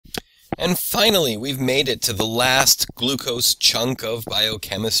And finally, we've made it to the last glucose chunk of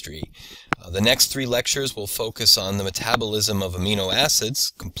biochemistry. The next 3 lectures will focus on the metabolism of amino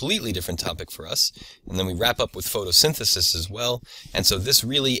acids, completely different topic for us, and then we wrap up with photosynthesis as well. And so this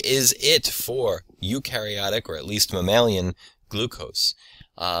really is it for eukaryotic, or at least mammalian, glucose.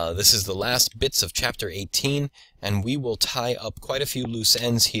 This is the last bits of chapter 18, and we will tie up quite a few loose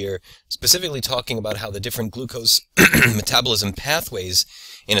ends here, specifically talking about how the different glucose metabolism pathways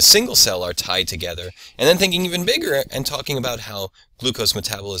in a single cell are tied together, and then thinking even bigger and talking about how glucose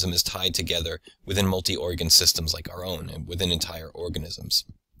metabolism is tied together within multi-organ systems like our own and within entire organisms.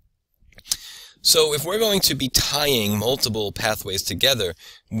 So if we're going to be tying multiple pathways together,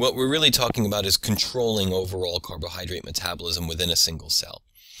 what we're really talking about is controlling overall carbohydrate metabolism within a single cell.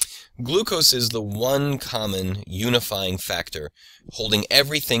 Glucose is the one common unifying factor holding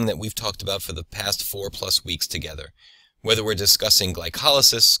everything that we've talked about for the past 4+ weeks together. Whether we're discussing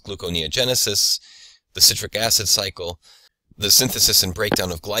glycolysis, gluconeogenesis, the citric acid cycle, the synthesis and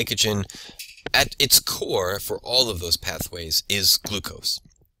breakdown of glycogen, at its core for all of those pathways is glucose.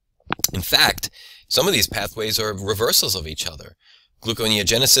 In fact, some of these pathways are reversals of each other.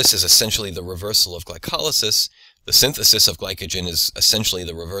 Gluconeogenesis is essentially the reversal of glycolysis. The synthesis of glycogen is essentially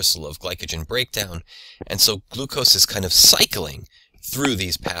the reversal of glycogen breakdown. And so glucose is kind of cycling through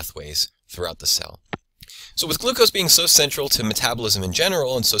these pathways throughout the cell. So with glucose being so central to metabolism in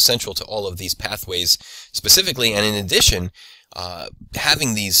general and so central to all of these pathways specifically, and in addition,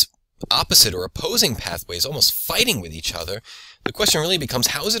 having these opposite or opposing pathways almost fighting with each other, the question really becomes,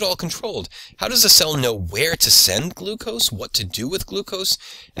 how is it all controlled? How does a cell know where to send glucose, what to do with glucose,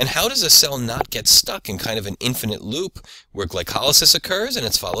 and how does a cell not get stuck in kind of an infinite loop where glycolysis occurs and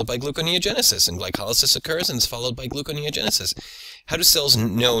it's followed by gluconeogenesis, and glycolysis occurs and it's followed by gluconeogenesis? How do cells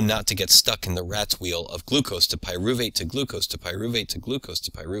know not to get stuck in the rat's wheel of glucose to pyruvate to glucose to pyruvate to glucose to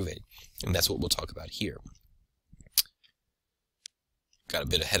pyruvate? And that's what we'll talk about here. Got a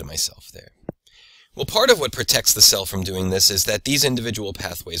bit ahead of myself there. Well, part of what protects the cell from doing this is that these individual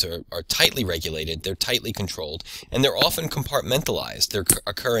pathways are tightly regulated, they're tightly controlled, and they're often compartmentalized. They're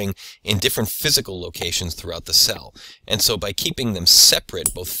occurring in different physical locations throughout the cell. And so by keeping them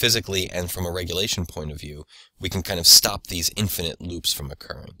separate, both physically and from a regulation point of view, we can kind of stop these infinite loops from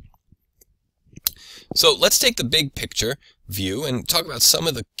occurring. So let's take the big picture view and talk about some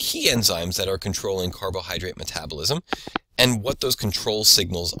of the key enzymes that are controlling carbohydrate metabolism and what those control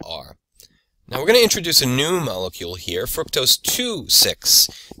signals are. Now we're going to introduce a new molecule here, fructose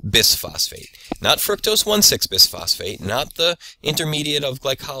 2,6-bisphosphate. Not fructose 1,6-bisphosphate, not the intermediate of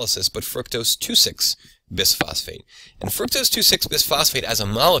glycolysis, but fructose 2,6-bisphosphate. And fructose 2,6-bisphosphate as a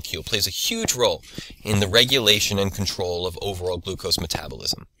molecule plays a huge role in the regulation and control of overall glucose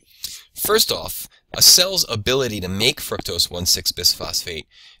metabolism. First off, a cell's ability to make fructose 1,6-bisphosphate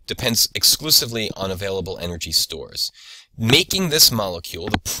depends exclusively on available energy stores. Making this molecule,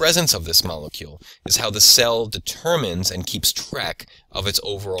 the presence of this molecule, is how the cell determines and keeps track of its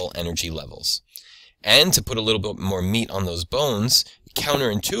overall energy levels. And to put a little bit more meat on those bones,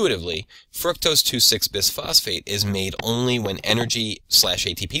 counterintuitively, fructose 2,6-bisphosphate is made only when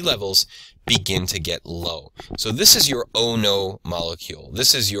energy/ATP levels begin to get low. So this is your oh no molecule.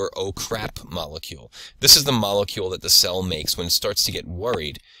 This is your oh crap molecule. This is the molecule that the cell makes when it starts to get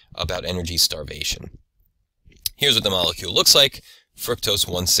worried about energy starvation. Here's what the molecule looks like. Fructose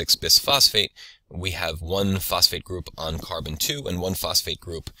 1,6-bisphosphate. We have one phosphate group on carbon 2 and one phosphate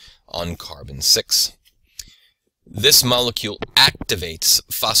group on carbon 6. This molecule activates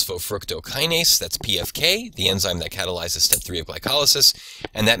phosphofructokinase, that's PFK, the enzyme that catalyzes step 3 of glycolysis,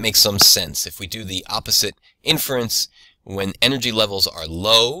 and that makes some sense. If we do the opposite inference, when energy levels are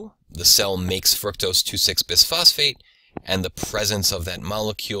low, the cell makes fructose 2,6-bisphosphate, and the presence of that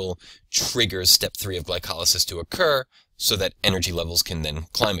molecule triggers step 3 of glycolysis to occur so that energy levels can then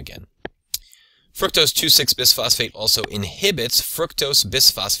climb again. Fructose 2,6-bisphosphate also inhibits fructose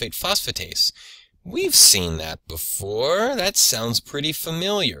bisphosphate phosphatase. We've seen that before. That sounds pretty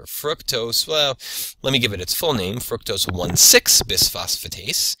familiar. Fructose, well, let me give it its full name, fructose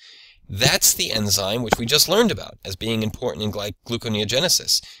 1,6-bisphosphatase. That's the enzyme which we just learned about as being important in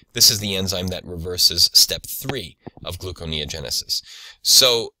gluconeogenesis. This is the enzyme that reverses step 3 of gluconeogenesis.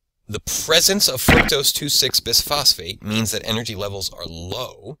 So the presence of fructose 2,6-bisphosphate means that energy levels are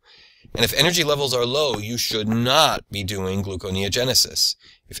low. And if energy levels are low, you should not be doing gluconeogenesis.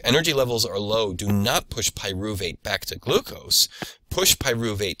 If energy levels are low, do not push pyruvate back to glucose. Push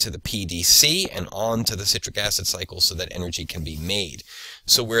pyruvate to the PDC and on to the citric acid cycle so that energy can be made.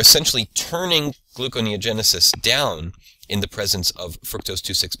 So we're essentially turning gluconeogenesis down in the presence of fructose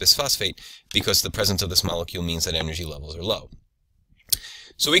 2,6-bisphosphate because the presence of this molecule means that energy levels are low.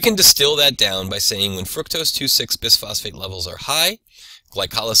 So we can distill that down by saying when fructose 2,6-bisphosphate levels are high,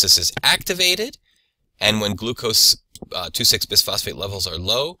 glycolysis is activated, and when glucose 2,6-bisphosphate levels are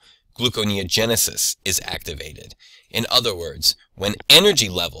low, gluconeogenesis is activated. In other words, when energy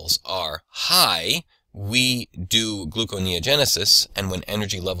levels are high, we do gluconeogenesis, and when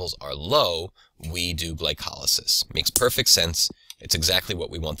energy levels are low, we do glycolysis. Makes perfect sense. It's exactly what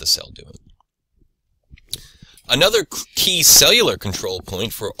we want the cell doing. Another key cellular control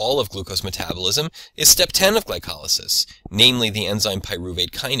point for all of glucose metabolism is step 10 of glycolysis, namely the enzyme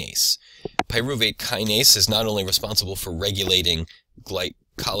pyruvate kinase. Pyruvate kinase is not only responsible for regulating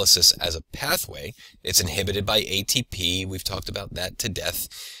glycolysis as a pathway, it's inhibited by ATP. We've talked about that to death.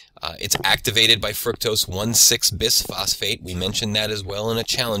 It's activated by fructose 1,6-bisphosphate. We mentioned that as well in a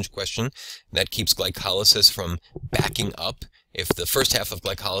challenge question. That keeps glycolysis from backing up. If the first half of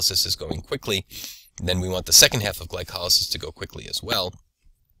glycolysis is going quickly, then we want the second half of glycolysis to go quickly as well.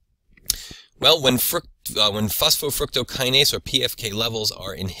 Well, when phosphofructokinase or PFK levels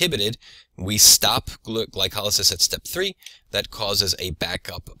are inhibited, we stop glycolysis at step 3. That causes a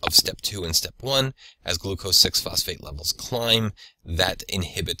backup of step 2 and step 1. As glucose 6-phosphate levels climb, that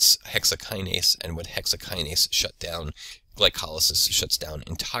inhibits hexokinase, and when hexokinase shut down, glycolysis shuts down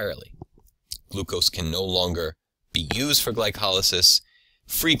entirely. Glucose can no longer be used for glycolysis.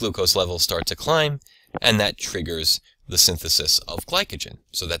 Free glucose levels start to climb, and that triggers the synthesis of glycogen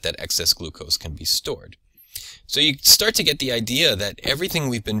so that that excess glucose can be stored. So you start to get the idea that everything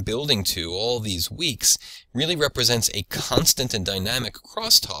we've been building to all these weeks really represents a constant and dynamic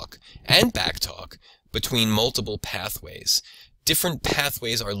crosstalk and backtalk between multiple pathways. Different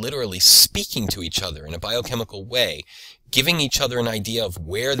pathways are literally speaking to each other in a biochemical way, giving each other an idea of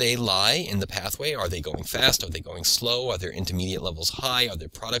where they lie in the pathway. Are they going fast? Are they going slow? Are their intermediate levels high? Are their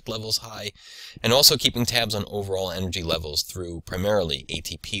product levels high? And also keeping tabs on overall energy levels through primarily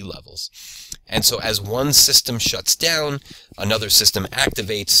ATP levels. And so as one system shuts down, another system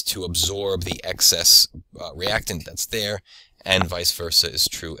activates to absorb the excess reactant that's there, and vice versa is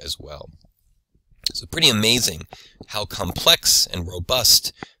true as well. So pretty amazing how complex and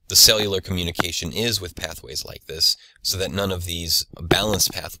robust the cellular communication is with pathways like this, so that none of these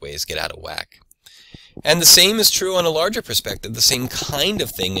balanced pathways get out of whack. And the same is true on a larger perspective. The same kind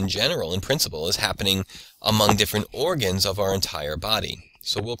of thing in general, in principle, is happening among different organs of our entire body.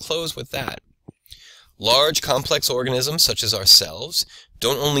 So we'll close with that. Large, complex organisms, such as ourselves,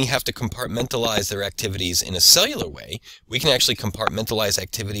 don't only have to compartmentalize their activities in a cellular way, we can actually compartmentalize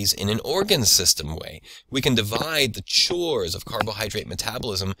activities in an organ system way. We can divide the chores of carbohydrate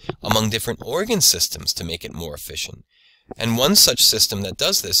metabolism among different organ systems to make it more efficient. And one such system that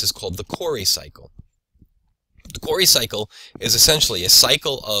does this is called the Cori cycle. The Cori cycle is essentially a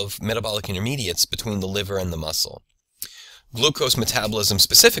cycle of metabolic intermediates between the liver and the muscle. Glucose metabolism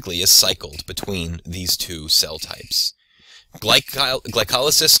specifically is cycled between these two cell types.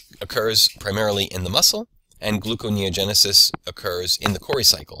 Glycolysis occurs primarily in the muscle, and gluconeogenesis occurs in the Cori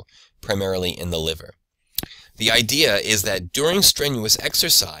cycle, primarily in the liver. The idea is that during strenuous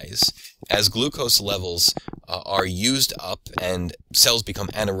exercise, as glucose levels are used up and cells become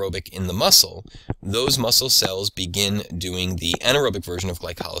anaerobic in the muscle, those muscle cells begin doing the anaerobic version of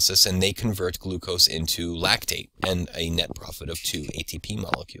glycolysis, and they convert glucose into lactate and a net profit of 2 ATP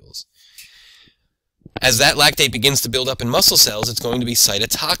molecules. As that lactate begins to build up in muscle cells, it's going to be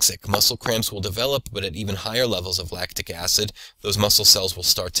cytotoxic. Muscle cramps will develop, but at even higher levels of lactic acid, those muscle cells will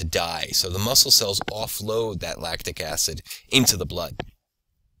start to die. So the muscle cells offload that lactic acid into the blood.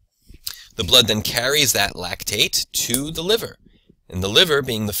 The blood then carries that lactate to the liver. And the liver,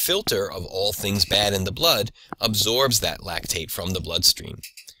 being the filter of all things bad in the blood, absorbs that lactate from the bloodstream.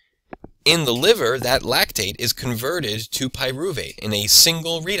 In the liver, that lactate is converted to pyruvate in a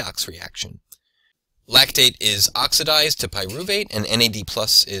single redox reaction. Lactate is oxidized to pyruvate, and NAD+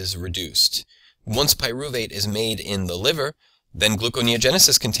 is reduced. Once pyruvate is made in the liver, then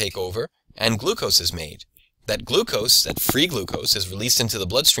gluconeogenesis can take over, and glucose is made. That glucose, that free glucose, is released into the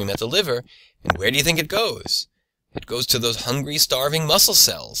bloodstream at the liver, and where do you think it goes? It goes to those hungry, starving muscle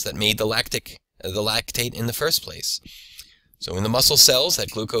cells that made the lactate in the first place. So in the muscle cells,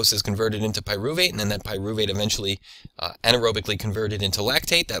 that glucose is converted into pyruvate, and then that pyruvate eventually anaerobically converted into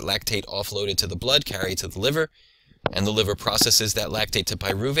lactate. That lactate offloaded to the blood, carried to the liver, and the liver processes that lactate to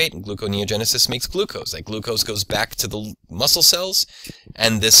pyruvate, and gluconeogenesis makes glucose. That glucose goes back to the muscle cells,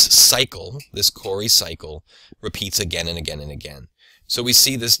 and this cycle, this Cori cycle, repeats again and again and again. So we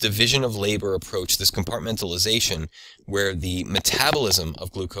see this division of labor approach, this compartmentalization, where the metabolism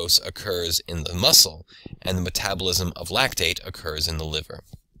of glucose occurs in the muscle, and the metabolism of lactate occurs in the liver.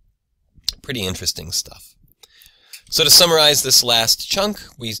 Pretty interesting stuff. So to summarize this last chunk,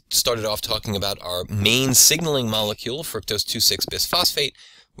 we started off talking about our main signaling molecule, fructose 2,6-bisphosphate,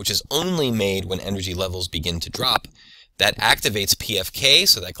 which is only made when energy levels begin to drop. That activates PFK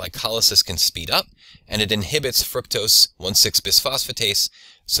so that glycolysis can speed up, and it inhibits fructose 1,6-bisphosphatase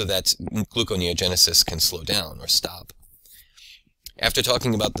so that gluconeogenesis can slow down or stop. After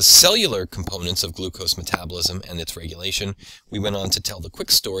talking about the cellular components of glucose metabolism and its regulation, we went on to tell the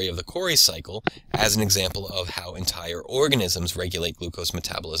quick story of the Cori cycle as an example of how entire organisms regulate glucose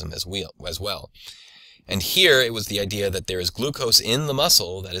metabolism as well. And here it was the idea that there is glucose in the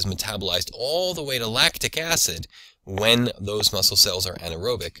muscle that is metabolized all the way to lactic acid when those muscle cells are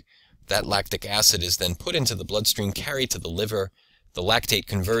anaerobic. That lactic acid is then put into the bloodstream, carried to the liver, the lactate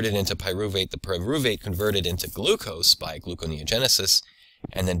converted into pyruvate, the pyruvate converted into glucose by gluconeogenesis,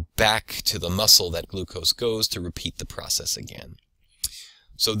 and then back to the muscle that glucose goes to repeat the process again.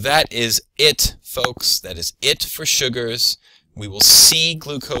 So that is it, folks. That is it for sugars. We will see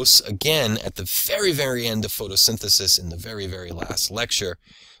glucose again at the very, very end of photosynthesis in the very, very last lecture.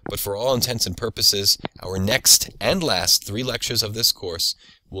 But for all intents and purposes, our next and last 3 lectures of this course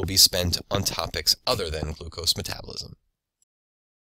will be spent on topics other than glucose metabolism.